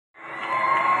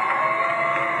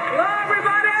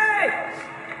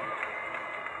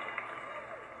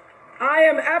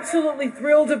am absolutely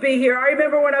thrilled to be here. I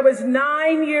remember when I was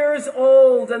 9 years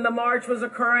old and the march was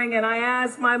occurring, and I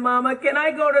asked my mama, can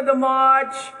I go to the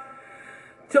march?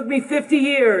 Took me 50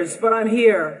 years, but I'm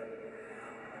here.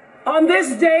 On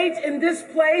this date, in this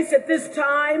place, at this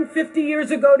time, 50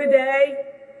 years ago today,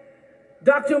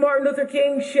 Dr. Martin Luther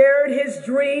King shared his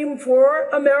dream for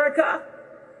America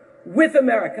with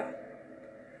America.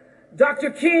 Dr.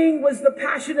 King was the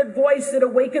passionate voice that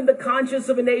awakened the conscience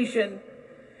of a nation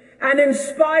and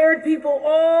inspired people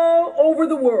all over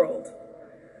the world.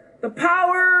 The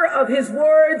power of his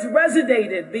words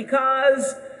resonated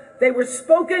because they were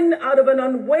spoken out of an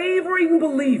unwavering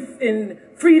belief in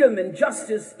freedom and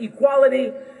justice,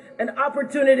 equality, and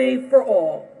opportunity for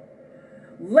all.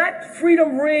 Let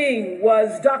Freedom Ring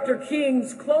was Dr.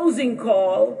 King's closing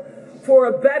call for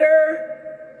a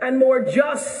better and more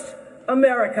just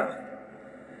America.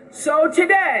 So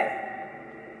today,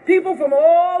 people from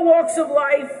all walks of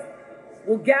life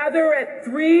will gather at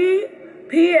 3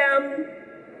 p.m.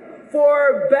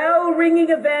 for bell-ringing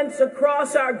events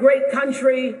across our great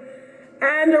country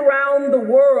and around the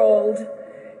world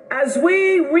as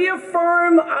we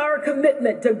reaffirm our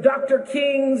commitment to Dr.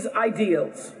 King's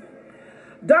ideals.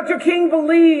 Dr. King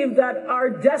believed that our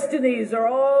destinies are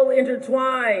all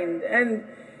intertwined, and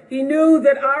he knew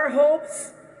that our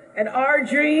hopes and our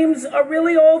dreams are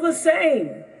really all the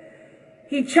same.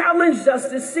 He challenged us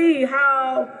to see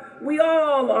how we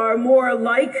all are more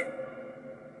alike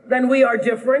than we are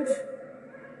different.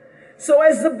 So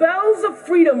as the bells of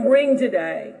freedom ring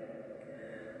today,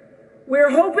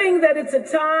 we're hoping that it's a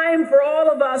time for all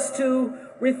of us to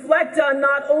reflect on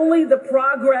not only the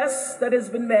progress that has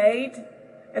been made,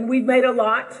 and we've made a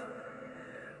lot,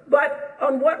 but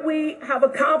on what we have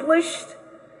accomplished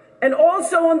and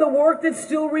also on the work that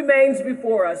still remains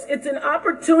before us. It's an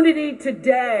opportunity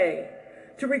today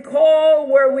to recall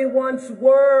where we once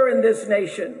were in this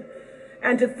nation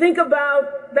and to think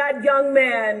about that young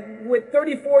man with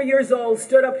 34 years old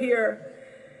stood up here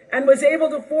and was able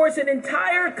to force an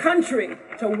entire country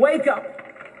to wake up,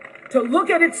 to look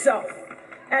at itself,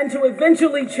 and to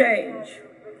eventually change.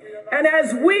 And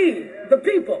as we, the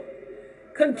people,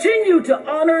 continue to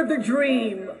honor the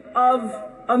dream of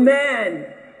a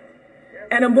man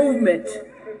and a movement,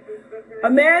 a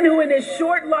man who in his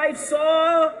short life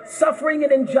saw suffering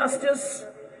and injustice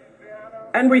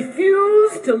and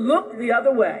refused to look the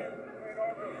other way.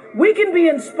 We can be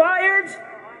inspired,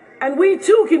 and we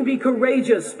too can be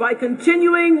courageous by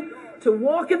continuing to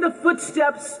walk in the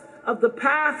footsteps of the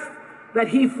path that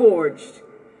he forged.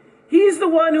 He's the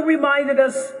one who reminded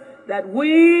us that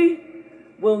we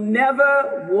will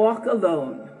never walk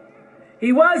alone.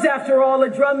 He was, after all, a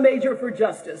drum major for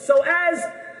justice. So as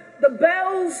the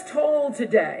bells toll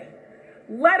today,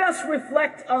 let us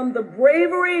reflect on the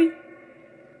bravery,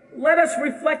 let us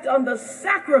reflect on the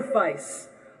sacrifice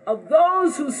of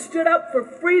those who stood up for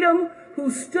freedom,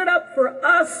 who stood up for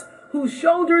us, whose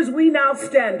shoulders we now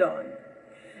stand on.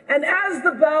 And as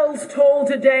the bells toll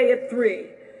today at 3,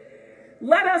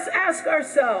 let us ask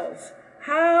ourselves,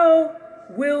 how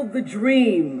will the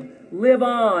dream live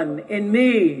on in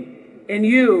me, in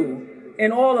you,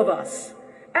 in all of us?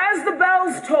 As the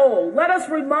bells toll, let us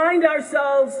remind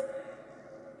ourselves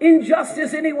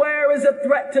injustice anywhere is a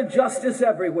threat to justice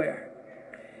everywhere.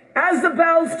 As the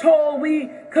bells toll,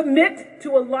 we commit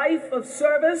to a life of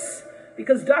service,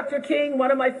 because Dr. King,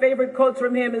 one of my favorite quotes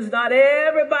from him is, not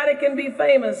everybody can be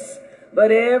famous,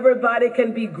 but everybody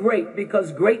can be great,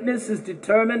 because greatness is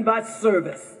determined by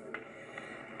service.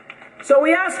 So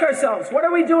we ask ourselves, what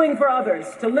are we doing for others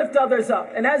to lift others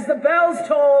up? And as the bells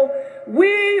toll,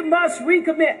 we must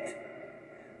recommit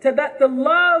to that the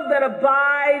love that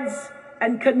abides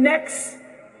and connects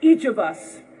each of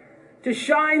us to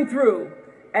shine through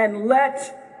and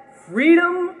let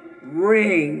freedom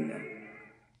ring.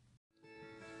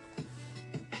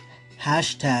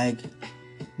 Hashtag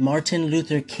Martin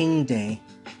Luther King Day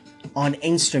on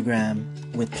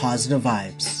Instagram with positive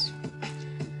vibes.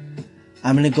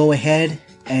 I'm going to go ahead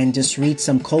and just read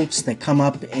some quotes that come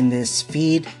up in this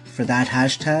feed for that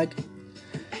hashtag.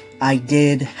 I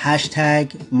did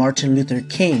hashtag Martin Luther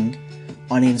King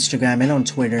on Instagram and on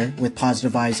Twitter with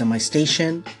positive vibes on my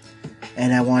station.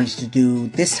 And I wanted to do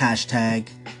this hashtag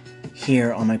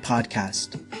here on my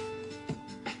podcast.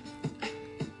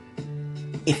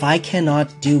 If I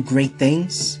cannot do great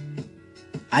things,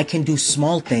 I can do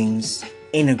small things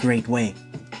in a great way.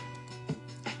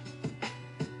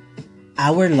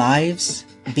 Our lives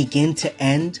begin to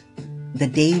end the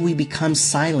day we become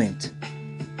silent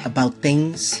about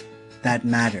things that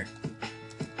matter.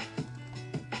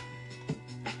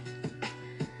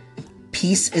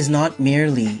 Peace is not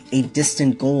merely a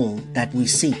distant goal that we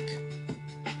seek.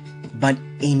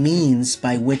 a means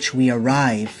by which we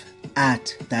arrive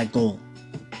at that goal.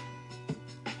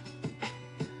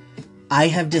 I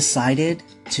have decided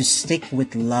to stick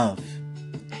with love.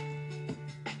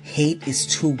 Hate is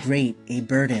too great a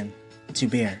burden to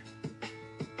bear.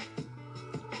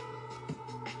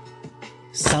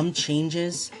 Some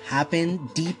changes happen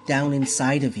deep down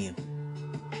inside of you.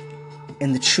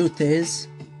 And the truth is,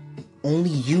 only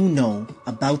you know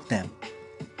about them.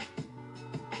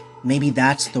 Maybe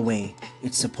that's the way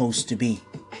it's supposed to be.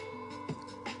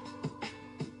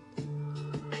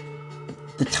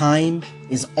 The time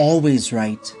is always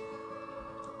right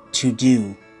to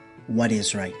do what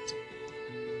is right.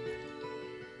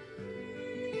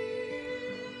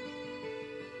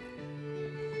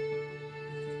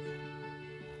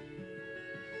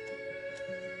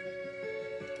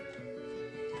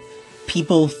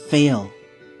 People fail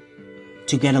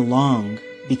to get along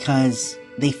because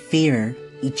they fear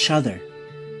each other.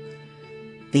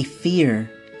 They fear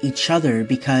each other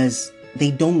because they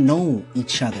don't know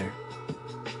each other.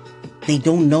 They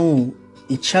don't know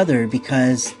each other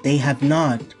because they have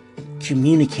not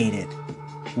communicated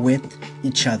with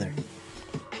each other.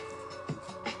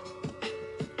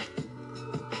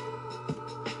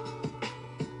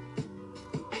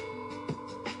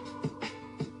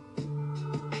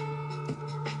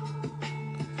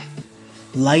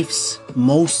 Life's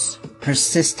most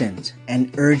persistent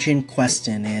and urgent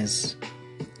question is,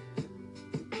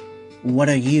 what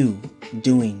are you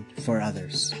doing for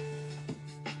others?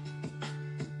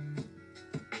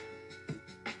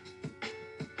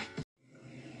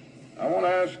 I want to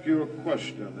ask you a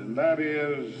question, and that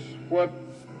is, what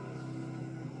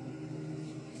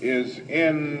is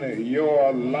in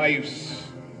your life's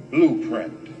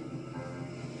blueprint?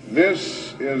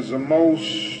 This is the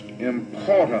most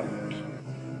important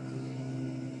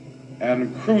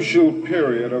and crucial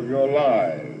period of your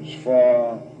lives,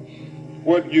 for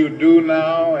what you do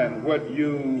now and what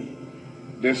you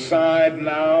decide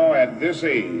now at this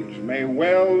age may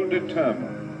well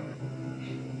determine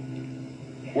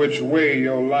which way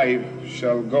your life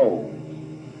shall go.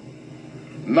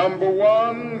 Number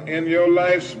one in your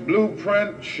life's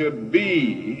blueprint should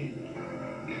be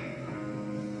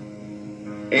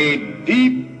a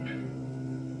deep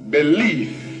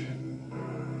belief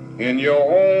in your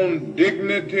own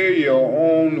dignity, your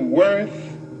own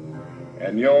worth,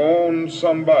 and your own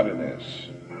somebodyness.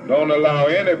 Don't allow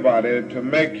anybody to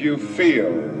make you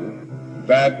feel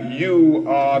that you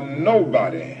are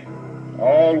nobody.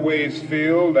 Always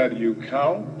feel that you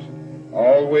count.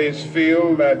 Always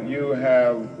feel that you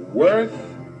have worth.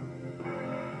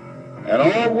 And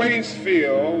always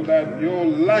feel that your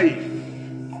life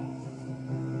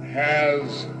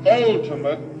has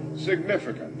ultimate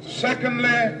significance.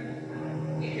 Secondly,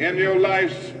 in your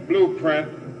life's blueprint,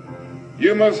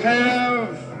 you must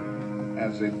have,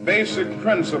 as a basic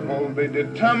principle, the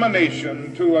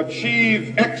determination to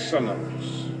achieve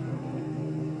excellence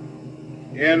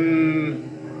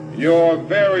in your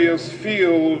various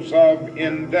fields of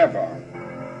endeavor.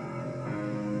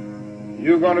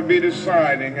 You're going to be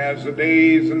deciding as the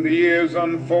days and the years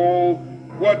unfold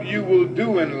what you will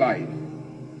do in life,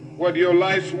 what your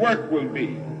life's work will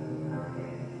be.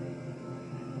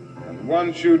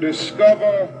 Once you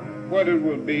discover what it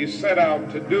will be, set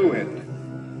out to do it,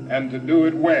 and to do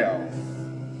it well.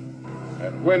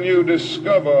 And when you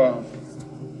discover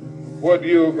what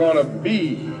you're going to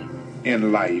be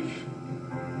in life,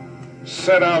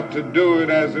 set out to do it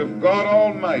as if God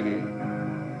Almighty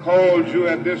called you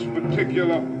at this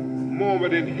particular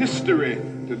moment in history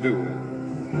to do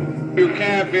it. You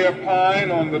can't be a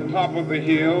pine on the top of the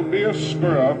hill, be a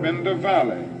scrub in the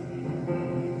valley.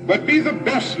 But be the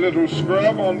best little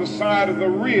scrub on the side of the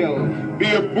rill. Be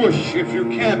a bush if you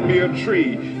can't be a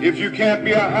tree. If you can't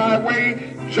be a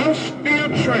highway, just be a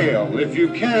trail. If you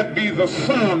can't be the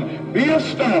sun, be a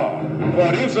star.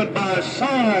 For it isn't by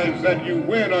signs that you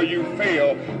win or you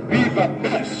fail. Be the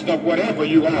best of whatever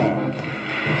you are.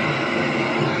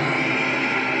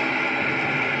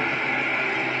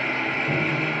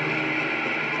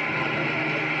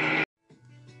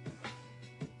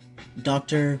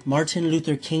 Dr. Martin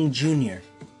Luther King Jr.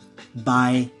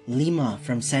 by Lima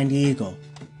from San Diego,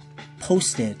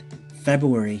 posted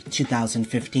February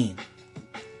 2015.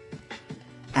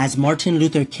 As Martin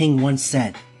Luther King once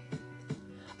said,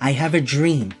 "I have a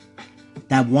dream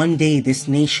that one day this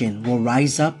nation will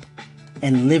rise up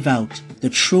and live out the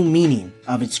true meaning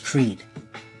of its creed.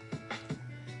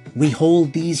 We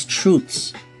hold these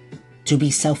truths to be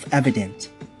self-evident,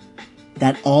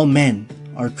 that all men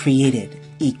are created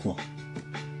equal."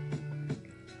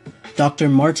 Dr.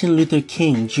 Martin Luther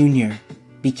King Jr.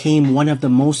 became one of the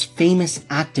most famous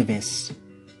activists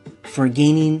for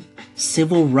gaining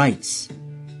civil rights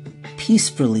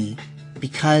peacefully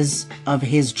because of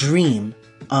his dream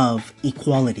of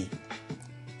equality.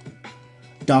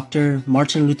 Dr.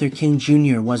 Martin Luther King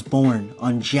Jr. was born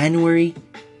on January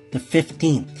the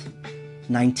 15th,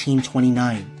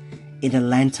 1929, in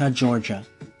Atlanta, Georgia.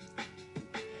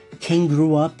 King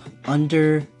grew up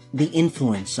under the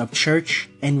influence of church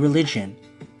and religion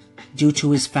due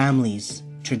to his family's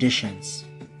traditions.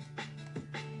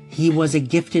 He was a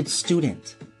gifted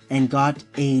student and got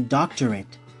a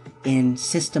doctorate in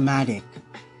systematic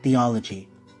theology.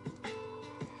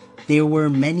 There were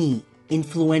many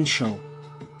influential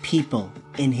people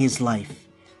in his life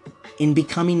in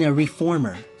becoming a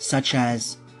reformer, such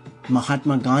as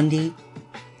Mahatma Gandhi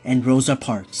and Rosa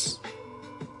Parks.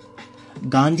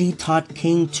 Gandhi taught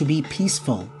King to be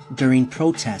peaceful during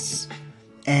protests,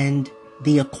 and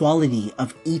the equality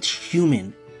of each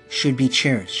human should be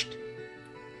cherished.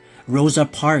 Rosa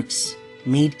Parks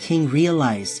made King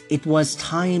realize it was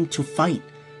time to fight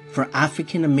for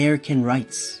African American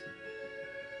rights.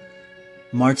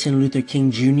 Martin Luther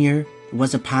King Jr.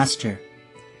 was a pastor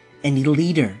and a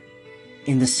leader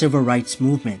in the civil rights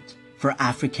movement for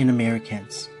African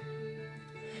Americans.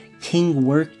 King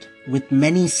worked with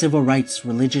many civil rights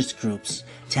religious groups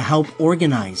to help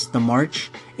organize the march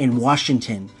in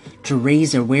Washington to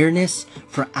raise awareness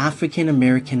for African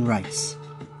American rights.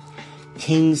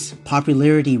 King's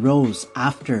popularity rose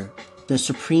after the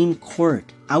Supreme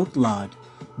Court outlawed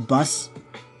bus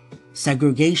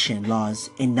segregation laws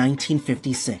in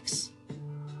 1956.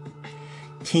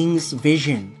 King's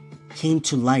vision came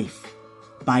to life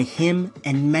by him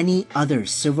and many other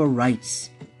civil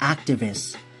rights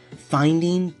activists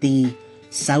finding the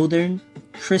Southern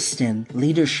Christian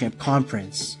Leadership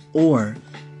Conference, or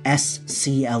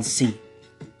SCLC.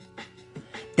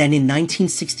 Then in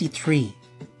 1963,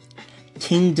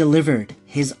 King delivered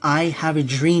his I Have a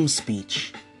Dream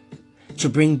speech to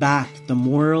bring back the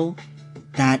moral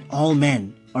that all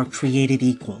men are created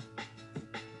equal.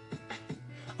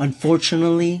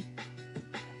 Unfortunately,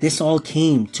 this all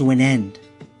came to an end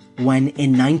when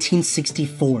in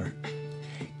 1964,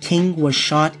 King was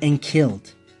shot and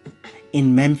killed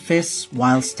in Memphis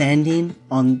while standing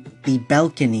on the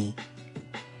balcony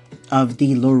of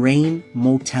the Lorraine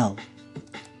Motel.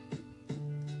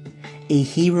 A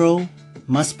hero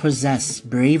must possess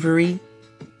bravery,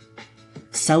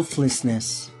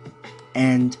 selflessness,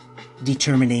 and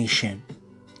determination.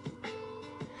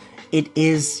 It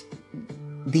is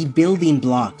the building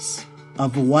blocks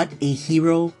of what a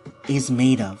hero is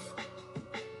made of.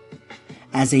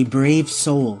 As a brave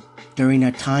soul during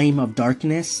a time of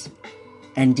darkness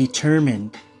and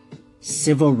determined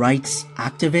civil rights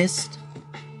activist,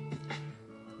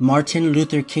 Martin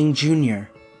Luther King Jr.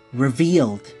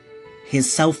 revealed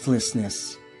his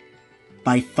selflessness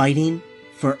by fighting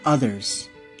for others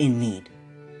in need.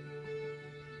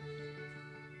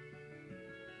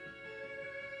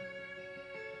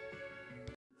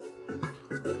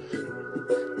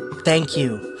 Thank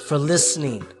you for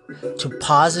listening to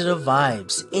Positive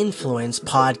Vibes Influence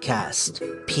Podcast,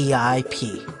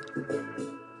 PIP.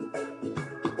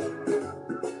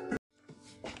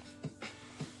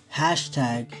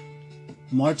 Hashtag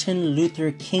Martin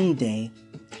Luther King Day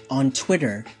on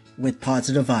Twitter with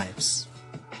Positive Vibes.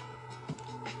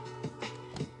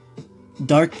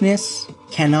 Darkness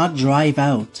cannot drive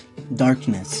out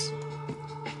darkness.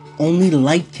 Only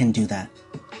light can do that.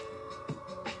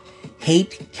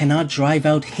 Hate cannot drive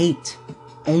out hate.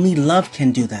 Only love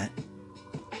can do that.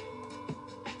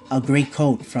 A great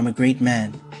quote from a great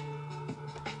man.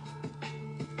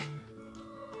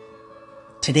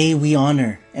 Today we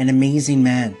honor an amazing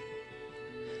man.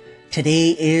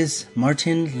 Today is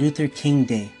Martin Luther King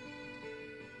Day.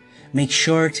 Make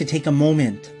sure to take a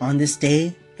moment on this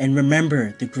day and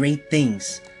remember the great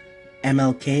things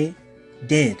MLK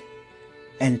did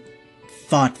and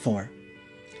fought for.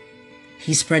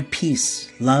 He spread peace,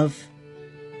 love,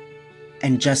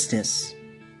 and justice,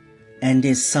 and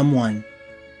is someone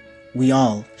we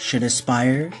all should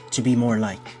aspire to be more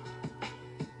like.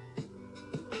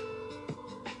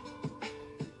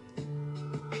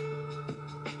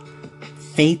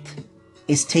 Faith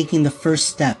is taking the first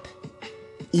step,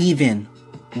 even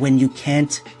when you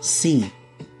can't see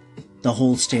the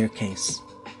whole staircase.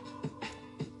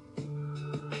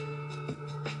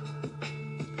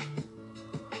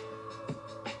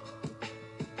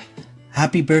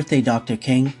 Happy birthday, Dr.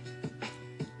 King.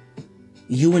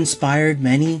 You inspired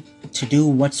many to do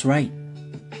what's right,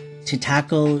 to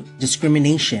tackle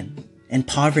discrimination and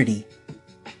poverty,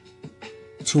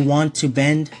 to want to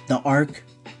bend the arc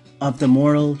of the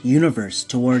moral universe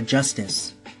toward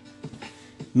justice.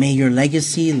 May your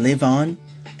legacy live on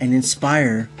and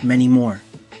inspire many more.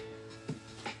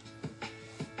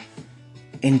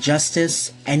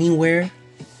 Injustice anywhere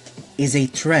is a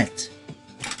threat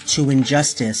to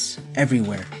injustice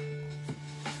everywhere.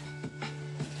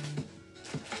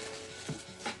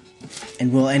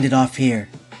 And we'll end it off here.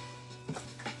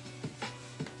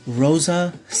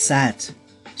 Rosa sat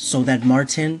so that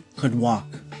Martin could walk.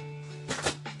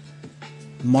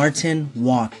 Martin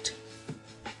walked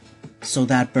so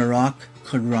that Barack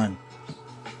could run.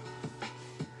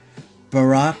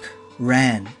 Barack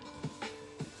ran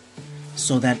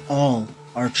so that all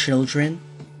our children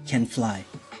can fly.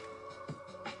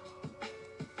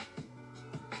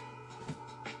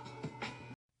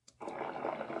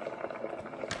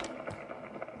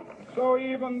 So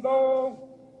even though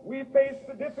we face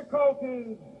the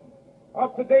difficulties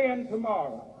of today and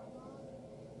tomorrow,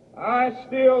 I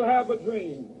still have a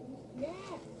dream.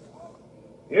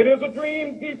 It is a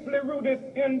dream deeply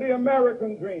rooted in the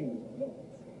American dream.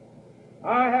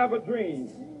 I have a dream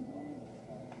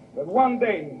that one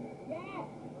day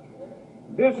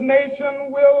this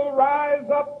nation will rise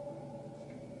up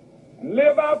and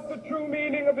live out the true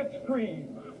meaning of its creed.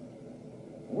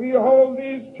 We hold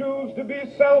these truths to be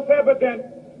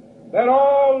self-evident, that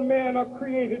all men are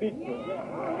created equal.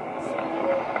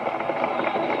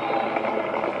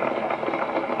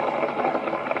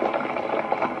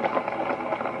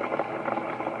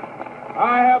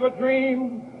 I have a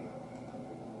dream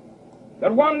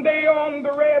that one day on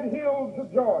the red hills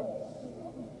of Georgia,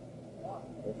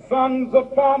 the sons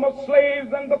of former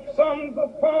slaves and the sons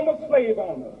of former slave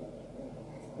owners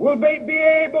will be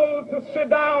able to sit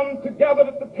down together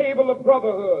at the table of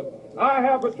brotherhood. I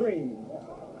have a dream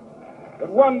that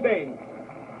one day,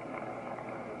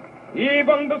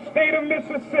 even the state of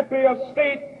Mississippi, a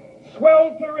state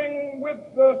sweltering with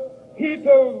the heat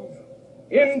of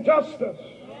injustice,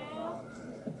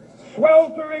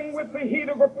 sweltering with the heat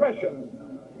of oppression,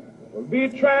 will be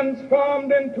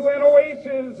transformed into an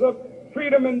oasis of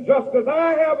freedom and justice.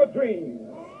 I have a dream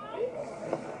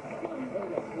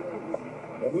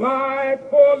that my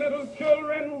four little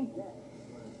children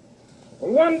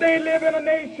will one day live in a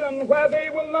nation where they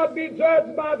will not be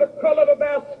judged by the color of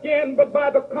their skin, but by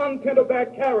the content of their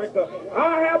character.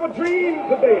 I have a dream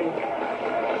today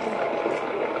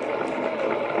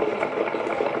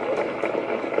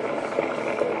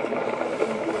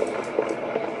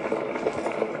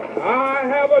I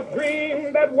have a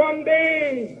dream that one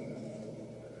day,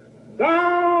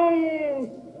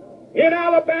 down in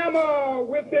Alabama,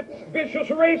 with its vicious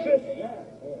racists,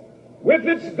 with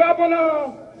its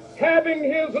governor having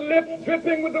his lips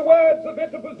dripping with the words of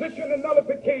interposition and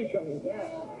nullification,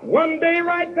 one day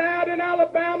right there in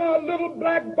Alabama, little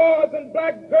black boys and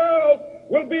black girls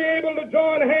will be able to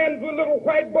join hands with little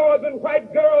white boys and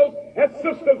white girls as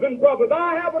sisters and brothers.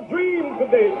 I have a dream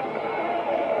today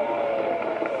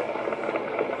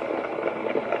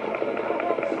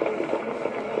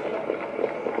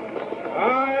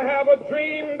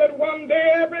that one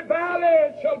day every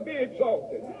valley shall be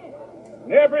exalted,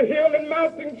 and every hill and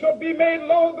mountain shall be made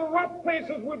low, the rough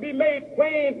places will be made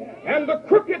plain, and the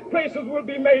crooked places will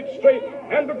be made straight,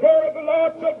 and the glory of the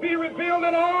Lord shall be revealed,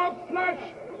 and all flesh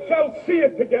shall see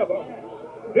it together.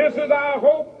 This is our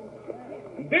hope.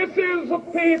 This is the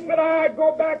faith that I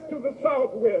go back to the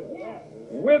South with.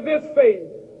 With this faith,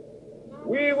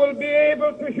 we will be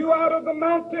able to hew out of the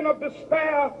mountain of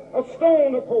despair a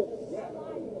stone of hope.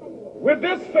 With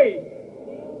this faith,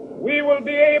 we will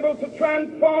be able to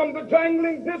transform the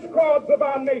jangling discords of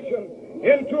our nation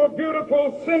into a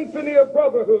beautiful symphony of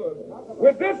brotherhood.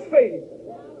 With this faith,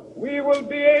 we will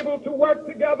be able to work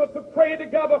together, to pray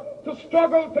together, to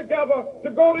struggle together, to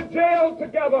go to jail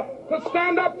together, to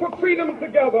stand up for freedom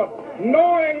together,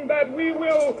 knowing that we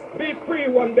will be free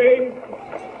one day.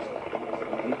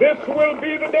 This will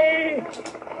be the day.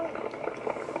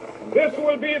 This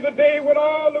will be the day when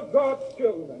all of God's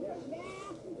children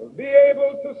will be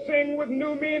able to sing with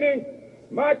new meaning,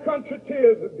 my country,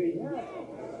 tears of thee.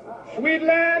 Sweet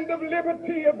land of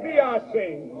liberty, of thee I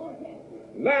sing.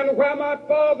 Land where my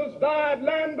fathers died,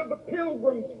 land of the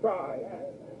pilgrim's pride.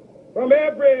 From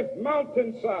every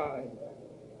mountainside,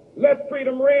 let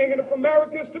freedom ring. And if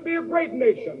America is to be a great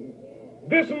nation,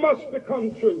 this must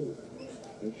become true.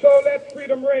 And so let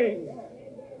freedom ring.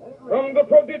 From the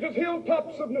prodigious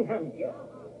hilltops of New Hampshire,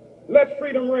 let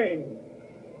freedom ring.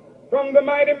 From the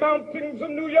mighty mountains of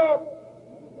New York,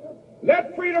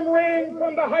 let freedom ring.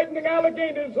 From the heightening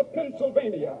Alleghanies of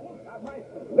Pennsylvania,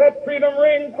 let freedom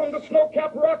ring. From the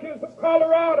snow-capped Rockies of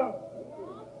Colorado,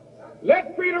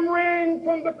 let freedom ring.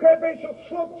 From the curvaceous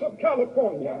slopes of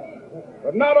California.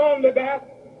 But not only that,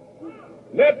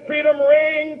 Let freedom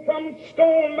ring from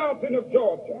Stone Mountain of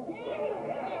Georgia.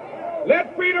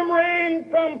 Let freedom ring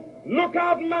from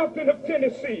Lookout Mountain of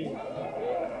Tennessee.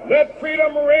 Let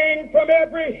freedom ring from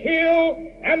every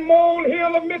hill and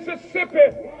molehill of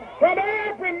Mississippi, from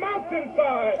every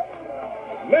mountainside.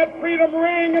 Let freedom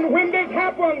ring, and when this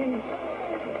happens,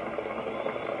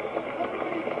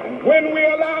 and when we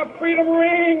allow freedom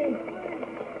ring,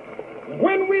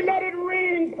 when we let it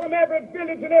ring from every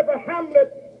village and every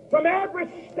hamlet, from every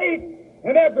state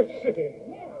and every city,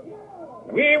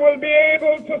 we will be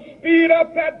able to speed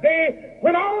up that day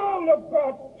when all of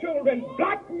God's children,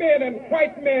 black men and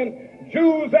white men,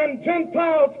 Jews and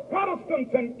Gentiles,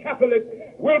 Protestants and Catholics,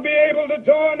 will be able to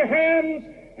join hands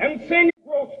and sing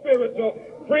grow spiritual.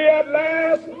 Free at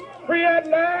last, free at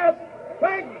last.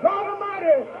 Thank God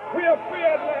Almighty, we are free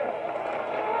at last.